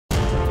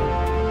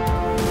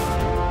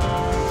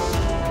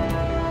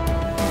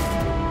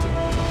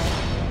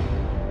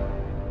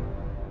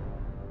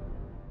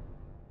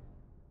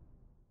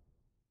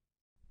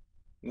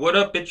What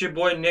up? It's your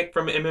boy Nick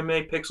from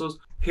MMA Pixels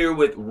here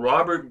with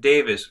Robert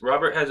Davis.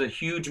 Robert has a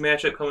huge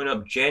matchup coming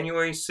up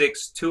January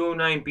 6th,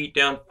 209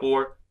 Beatdown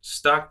 4,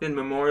 Stockton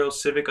Memorial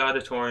Civic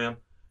Auditorium.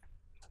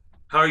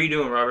 How are you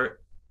doing,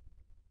 Robert?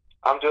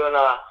 I'm doing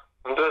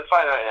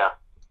fine right now.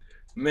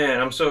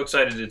 Man, I'm so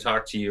excited to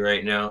talk to you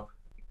right now.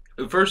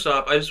 First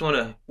off, I just want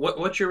to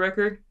what's your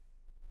record?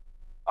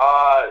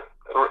 Uh,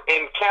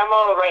 in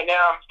camo right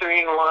now I'm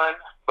 3-1,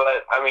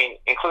 but I mean,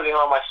 including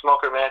all my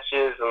smoker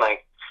matches and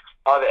like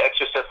all the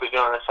extra stuff we do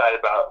on the side,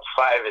 about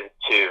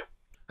 5-2.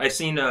 I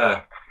seen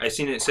Uh, I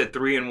seen it said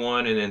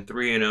 3-1 and then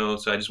 3-0,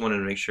 so I just wanted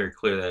to make sure to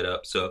clear that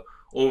up. So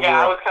yeah,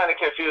 I overall, was kind of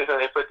confused when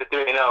they put the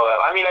 3-0 up.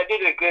 I mean, I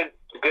did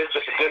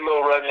just a good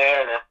little run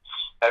there, and then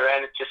I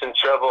ran into some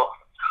trouble.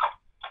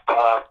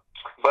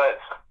 But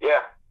yeah,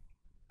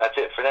 that's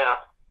it for now.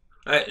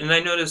 I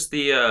noticed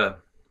the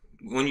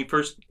when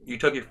you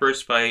took your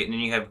first fight and then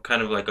you have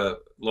kind of like a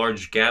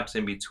large gaps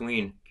in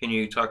between. Can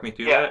you talk me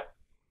through Yeah. that?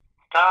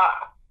 Uh,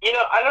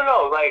 I don't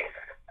know. Like,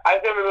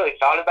 I've never really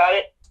thought about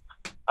it.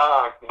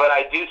 But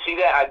I do see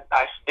that.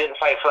 I didn't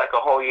fight for like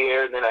a whole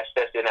year, and then I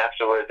stepped in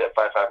afterwards at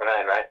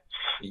 559, right?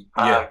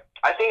 Yeah.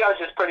 I think I was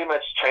just pretty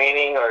much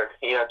training, or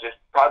just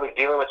probably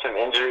dealing with some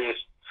injuries.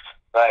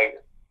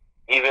 Like,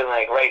 even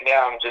like right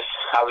now,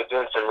 I was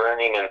doing some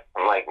running, and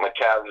I'm like, my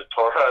calves are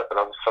tore up and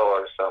I'm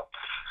sore. So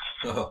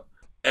Oh.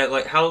 At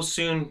like how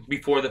soon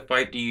before the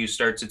fight do you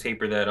start to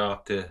taper that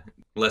off to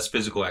less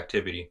physical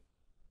activity?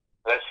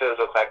 that's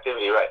physical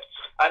activity, right?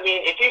 I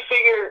mean, if you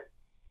figure,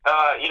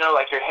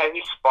 like your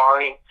heavy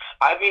sparring,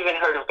 I've even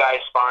heard of guys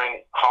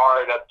sparring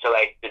hard up to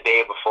like the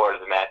day before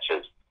the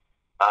matches.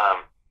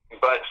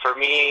 But for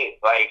me,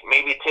 like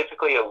maybe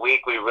typically a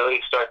week, we really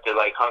start to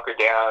like hunker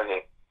down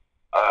and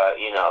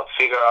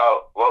figure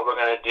out what we're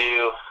gonna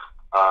do.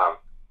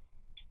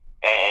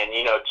 And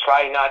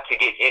try not to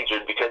get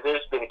injured, because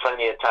there's been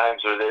plenty of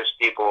times where there's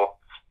people,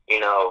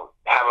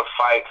 have a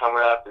fight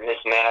coming up and this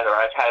and that, or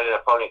I've had an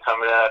opponent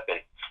coming up and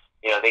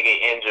they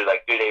get injured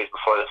like 2 days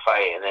before the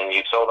fight, and then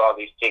you've sold all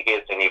these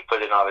tickets and you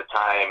put in all the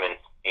time, and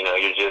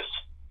you're just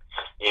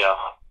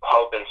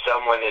hoping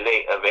someone is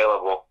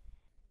available.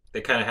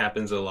 That kind of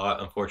happens a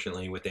lot,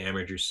 unfortunately, with the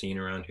amateur scene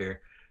around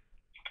here.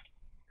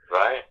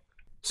 Right.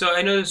 So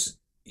I noticed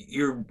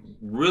you're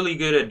really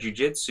good at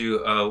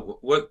jujitsu.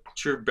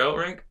 What's your belt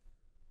rank?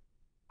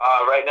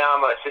 Right now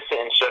I'm an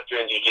assistant instructor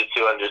in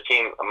jiu-jitsu under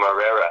Team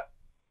Marrera.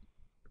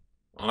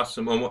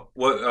 Awesome.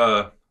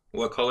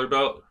 What color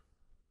belt?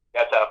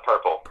 That's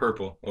purple.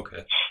 Purple.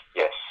 Okay.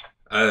 Yes.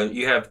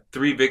 You have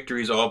 3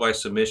 victories, all by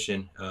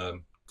submission.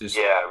 Just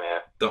Yeah,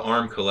 man. the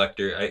arm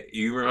collector.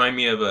 You remind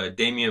me of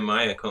Damian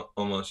Maya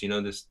almost.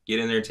 Just get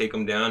in there, take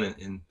him down,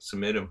 and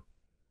submit him.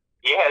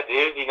 Yeah,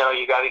 dude. You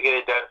got to get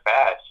it done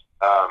fast.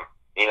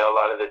 A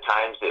lot of the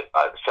times that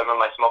some of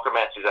my smoker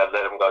matches, I've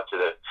let them go to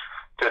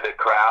the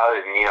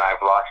crowd, and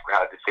I've lost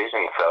crowd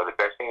decisions. So the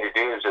best thing to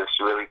do is just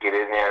really get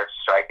in there,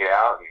 strike it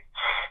out, and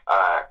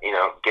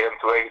get them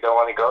to where you don't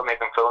want to go, make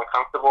them feel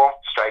uncomfortable,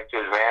 strike to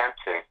advance,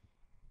 and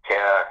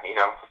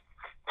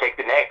take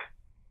the neck.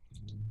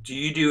 Do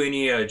you do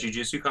any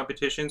jiu-jitsu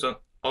competitions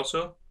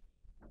also?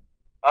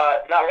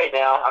 Not right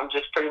now. I'm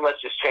just pretty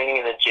much just training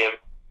in the gym.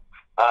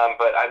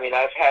 But I mean,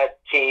 I've had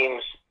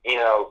teams,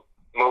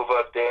 move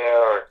up there,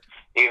 or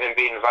even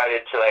be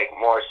invited to like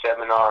more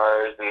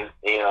seminars and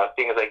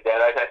things like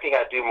that. I think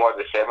I do more of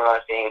the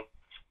seminar thing.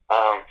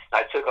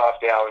 I took off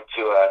down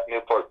to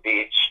Newport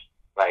Beach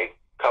like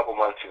a couple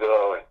months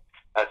ago, and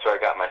that's where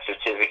I got my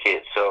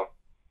certificate. So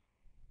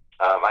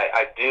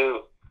I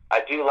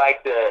do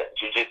like the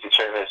jiu-jitsu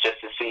tournaments,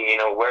 just to see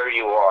where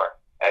you are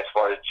as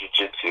far as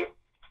jiu-jitsu.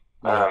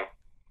 Yeah.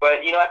 But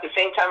at the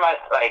same time, I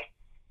like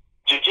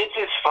jiu-jitsu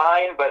is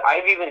fine, but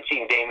I've even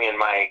seen Damian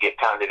Maya get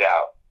pounded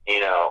out.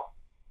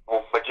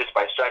 But just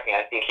by striking.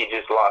 I think he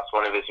just lost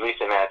one of his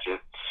recent matches.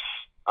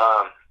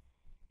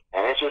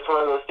 And it's just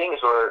one of those things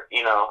where,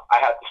 I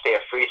have to stay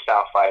a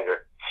freestyle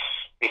fighter,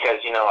 because,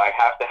 I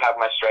have to have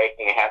my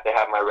striking, I have to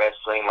have my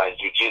wrestling, my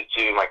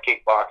jiu-jitsu, my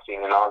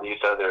kickboxing, and all these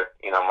other,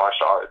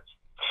 martial arts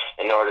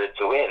in order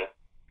to win.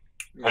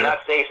 And not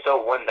stay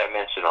so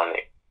one-dimensional.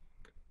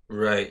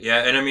 Right.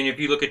 Yeah. And I mean, if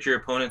you look at your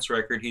opponent's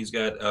record, he's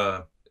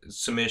got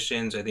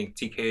submissions, I think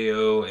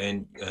TKO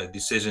and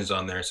decisions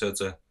on there. So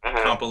it's a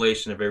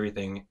compilation of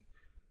everything.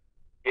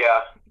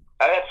 Yeah.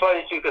 And that's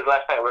funny, too, because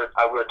last night we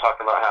were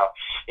talking about how,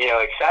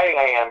 exciting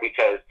I am,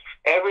 because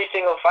every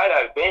single fight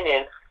I've been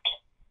in,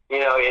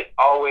 it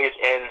always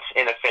ends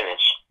in a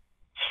finish.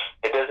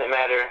 It doesn't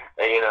matter,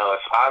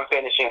 if I'm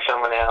finishing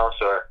someone else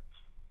or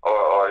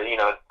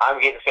I'm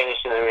getting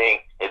finished in the ring.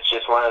 It's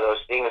just one of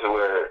those things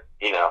where,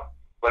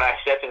 when I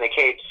step in the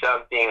cage,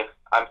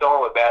 I'm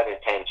throwing with bad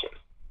intention.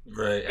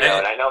 Right.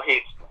 And I know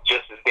he's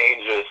just as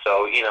dangerous,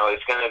 so,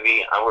 it's going to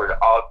be, we're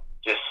all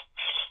just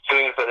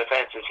swinging for the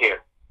fences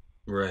here.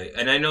 Right.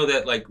 And I know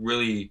that, like,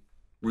 really,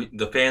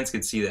 the fans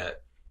could see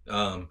that.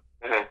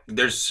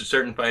 There's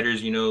certain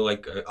fighters,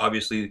 like,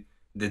 obviously,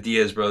 the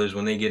Diaz brothers,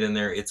 when they get in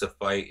there, it's a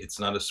fight. It's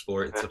not a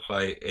sport. It's a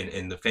fight.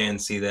 And the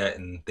fans see that,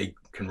 and they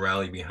can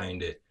rally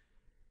behind it.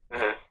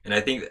 Mhm. And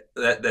I think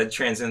that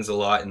transcends a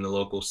lot in the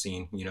local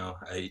scene. You know,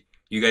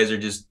 you guys are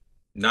just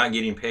not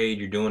getting paid.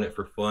 You're doing it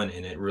for fun,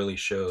 and it really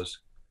shows.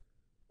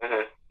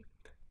 Mhm.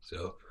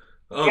 So,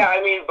 Yeah, um,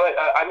 I mean, but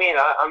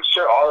I'm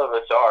sure all of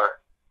us are.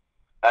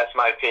 That's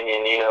my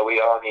opinion. You know, we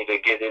all need to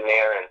get in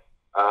there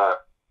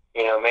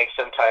and make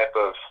some type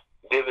of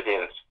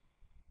dividends.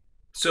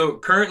 so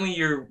currently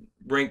you're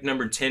ranked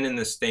number 10 in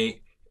the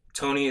state.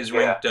 Tony is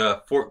Yeah.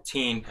 ranked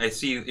 14. I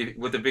see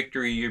with a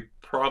victory, you're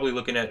probably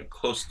looking at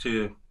close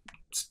to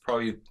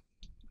probably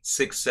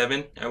 6,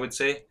 7, I would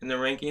say, in the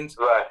rankings.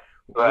 Right.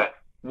 Right.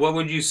 What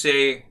would you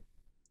say?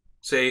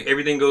 Say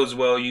everything goes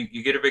well,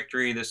 you get a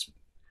victory this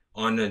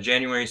on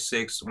January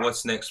 6th.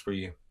 What's next for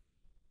you?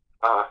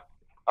 Uh,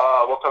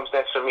 what comes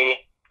next for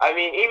me? I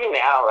mean, even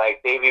now,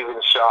 like they've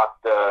even shot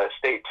the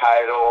state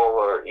title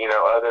or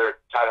other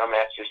title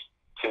matches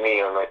to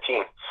me on my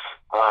team.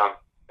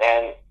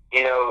 And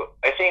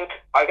I think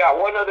I got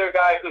one other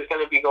guy who's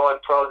going to be going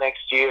pro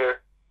next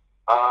year.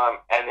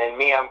 And then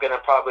me, I'm going to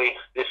probably,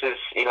 this is,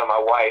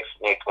 my wife,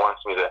 Nick,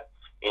 wants me to,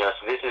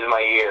 so this is my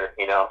year,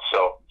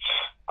 so,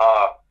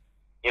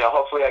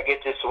 hopefully I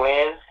get this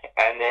win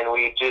and then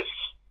we just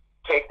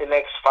take the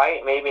next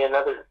fight, maybe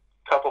another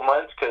couple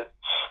months, because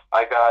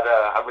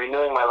I'm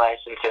renewing my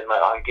license and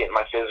I'm getting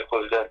my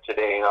physicals done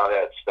today and all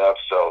that stuff.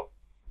 So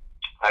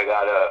I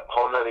got a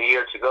whole nother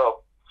year to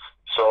go.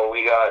 So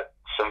we got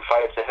some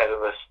fights ahead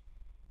of us.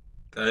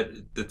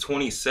 The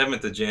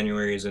 27th of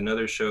January is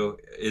another show,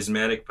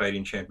 Ismatic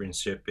Fighting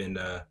Championship in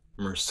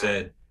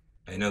Merced.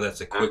 I know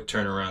that's a quick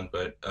turnaround,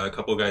 but a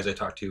couple of guys I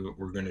talked to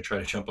were going to try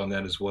to jump on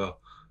that as well.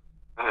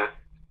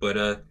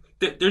 But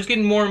there's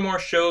getting more and more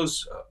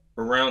shows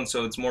around,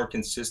 so it's more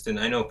consistent.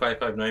 I know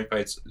 559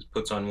 Fights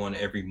puts on one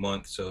every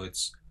month, so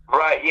it's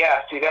right.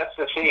 Yeah, see, that's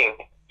the thing.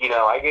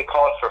 I get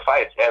called for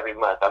fights every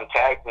month. I'm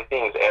tagged in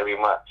things every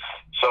month.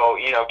 So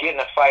getting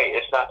a fight,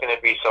 it's not going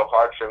to be so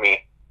hard for me.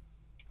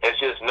 It's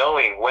just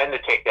knowing when to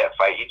take that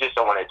fight. You just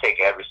don't want to take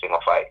every single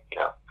fight,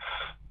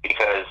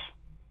 because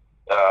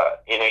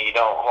you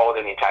don't hold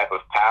any type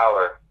of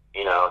power,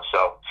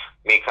 So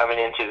me coming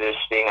into this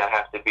thing, I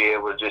have to be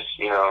able to just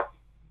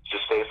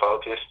just stay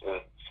focused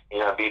and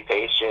be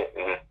patient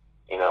and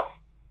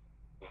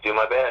do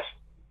my best.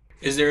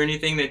 Is there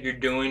anything that you're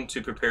doing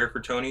to prepare for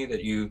Tony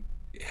that you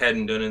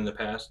hadn't done in the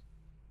past?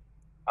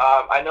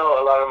 I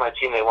know a lot of my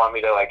team, they want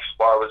me to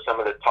spar with some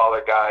of the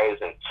taller guys,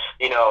 and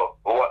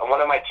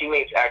one of my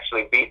teammates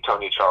actually beat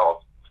Tony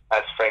Charles.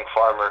 That's Frank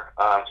Farmer.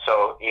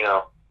 So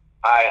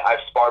I've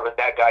sparred with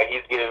that guy.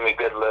 He's giving me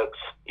good looks.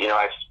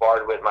 I've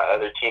sparred with my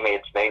other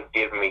teammates. They've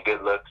given me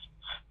good looks.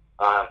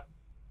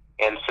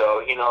 And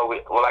so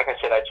like I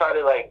said, I try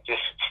to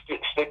just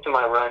stick to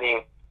my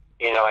running.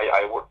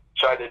 I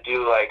try to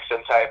do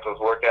some type of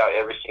workout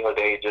every single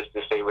day just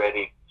to stay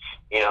ready.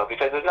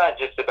 Because it's not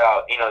just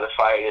about, the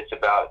fight. It's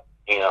about,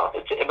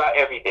 it's about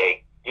every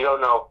day. You don't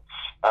know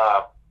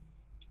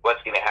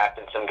what's going to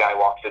happen. Some guy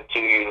walks up to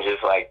you and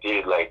just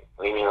dude,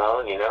 leave me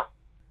alone,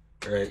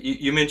 All right.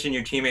 You mentioned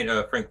your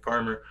teammate, Frank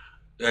Farmer.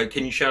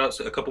 Can you shout out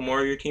a couple more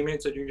of your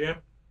teammates at your gym?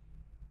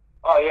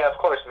 Oh, yeah, of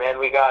course, man.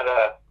 We got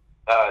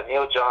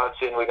Neil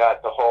Johnson. We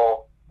got the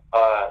whole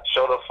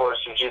Shoto Force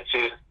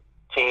Jiu-Jitsu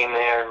team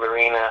there in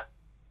Marina.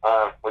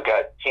 We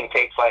got Team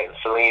Take Flight in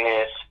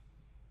Salinas.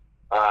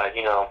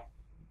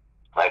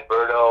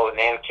 Berto,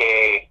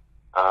 Nanke,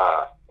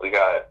 we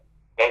got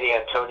Eddie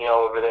Antonio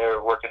over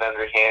there working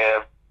under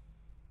him.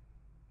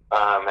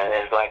 And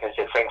then, like I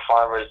said, Frank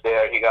Farmer's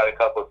there. He got a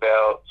couple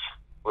belts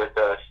with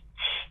us.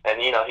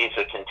 And, he's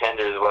a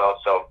contender as well.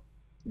 So,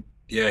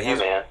 yeah,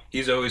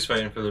 he's always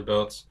fighting for the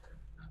belts.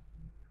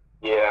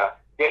 Yeah.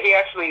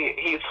 Yeah,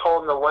 he's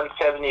holding the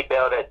 170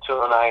 belt at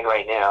 209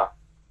 right now.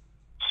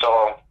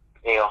 So,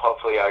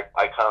 hopefully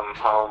I come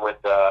home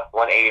with the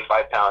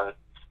 185-pound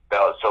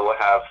belt, so we'll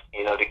have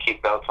to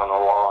keep belts on the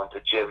wall at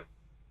the gym.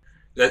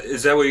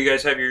 Is that where you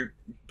guys have your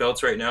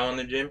belts right now in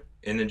the gym?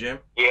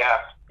 Yeah,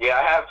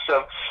 I have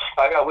some.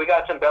 We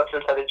got some belts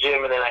inside the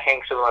gym, and then I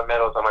hang some of my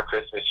medals on my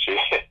Christmas tree.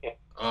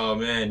 Oh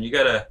man, you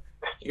gotta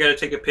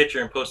take a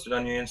picture and post it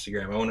on your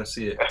Instagram. I want to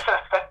see it.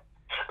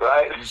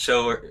 Right.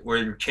 So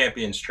where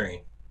champions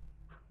train.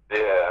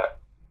 Yeah.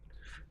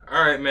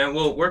 All right, man.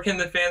 Well, where can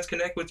the fans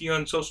connect with you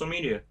on social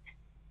media?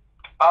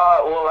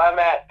 Well, I'm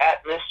at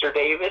Mr.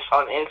 Davis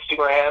on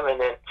Instagram, and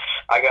then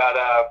I got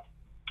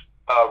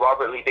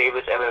Robert Lee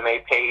Davis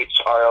MMA page,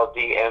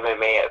 RLD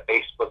MMA at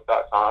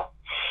Facebook.com.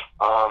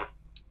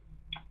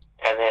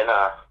 And then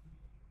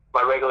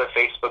my regular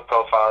Facebook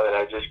profile that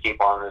I just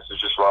keep on is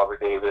just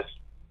Robert Davis.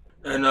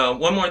 And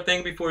one more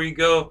thing before you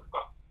go,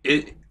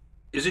 is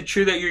it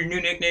true that your new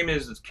nickname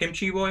is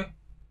Kimchi Boy?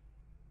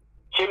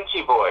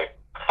 Kimchi Boy.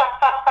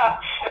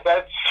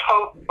 That's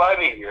so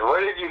funny.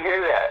 Where did you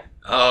hear that?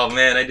 Oh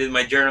man, I did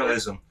my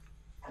journalism.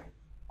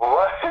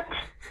 What?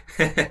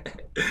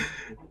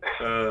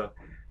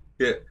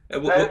 Yeah.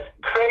 That's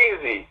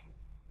crazy.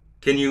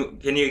 Can you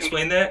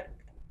explain that?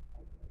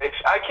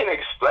 I can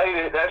explain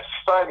it. That's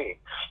funny.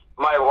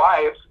 My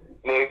wife,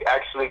 Nick,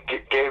 actually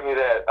gave me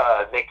that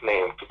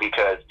nickname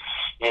because,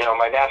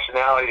 my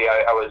nationality,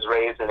 I was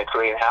raised in a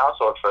Korean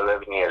household for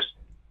 11 years.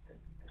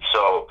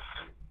 So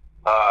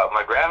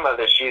my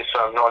grandmother, she's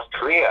from North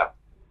Korea.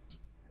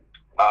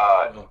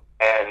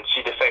 And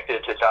she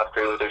defected to South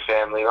Korea with her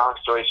family. Long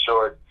story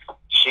short,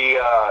 she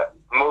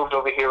moved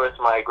over here with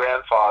my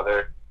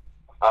grandfather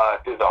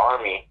through the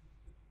army.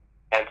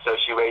 And so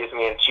she raised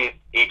me, and she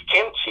eat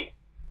kimchi.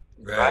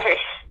 Right?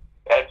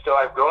 And so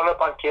I've grown up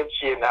on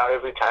kimchi, and now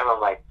every time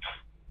I'm like,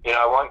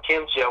 I want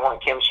kimchi.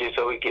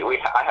 So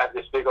I have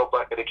this big old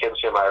bucket of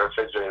kimchi in my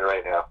refrigerator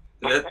right now.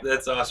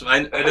 That's awesome.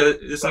 I know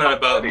it's not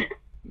about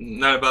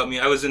me.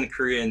 I was in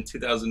Korea in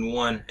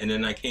 2001, and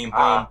then I came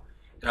home,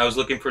 and I was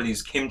looking for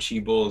these kimchi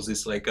bowls.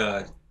 It's like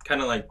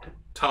kind of like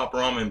top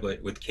ramen,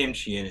 but with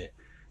kimchi in it,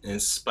 and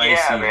it's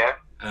spicy. Yeah, man.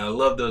 I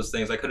love those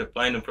things. I couldn't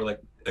find them for like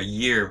a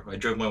year. I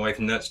drove my wife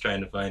nuts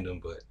trying to find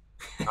them, but.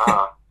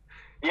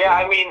 Yeah,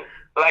 I mean,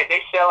 like they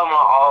sell them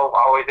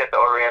always at the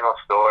Oriental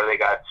store. They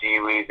got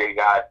seaweed. They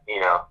got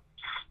your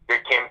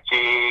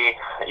kimchi.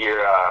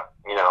 Your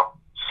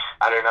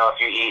I don't know if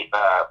you eat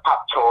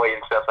pop choy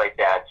and stuff like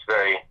that. It's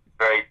very,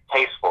 very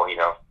tasteful.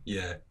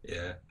 Yeah.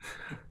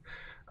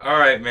 All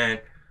right, man.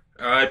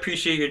 I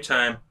appreciate your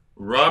time.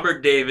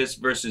 Robert Davis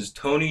versus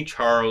Tony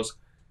Charles,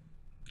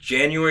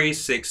 January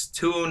 6th,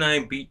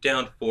 209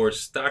 Beatdown 4,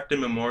 Stockton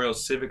Memorial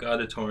Civic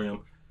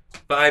Auditorium,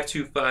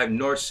 525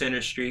 North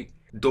Center Street.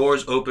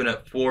 Doors open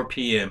at 4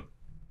 p.m.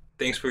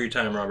 Thanks for your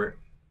time, Robert.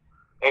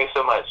 Thanks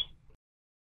so much.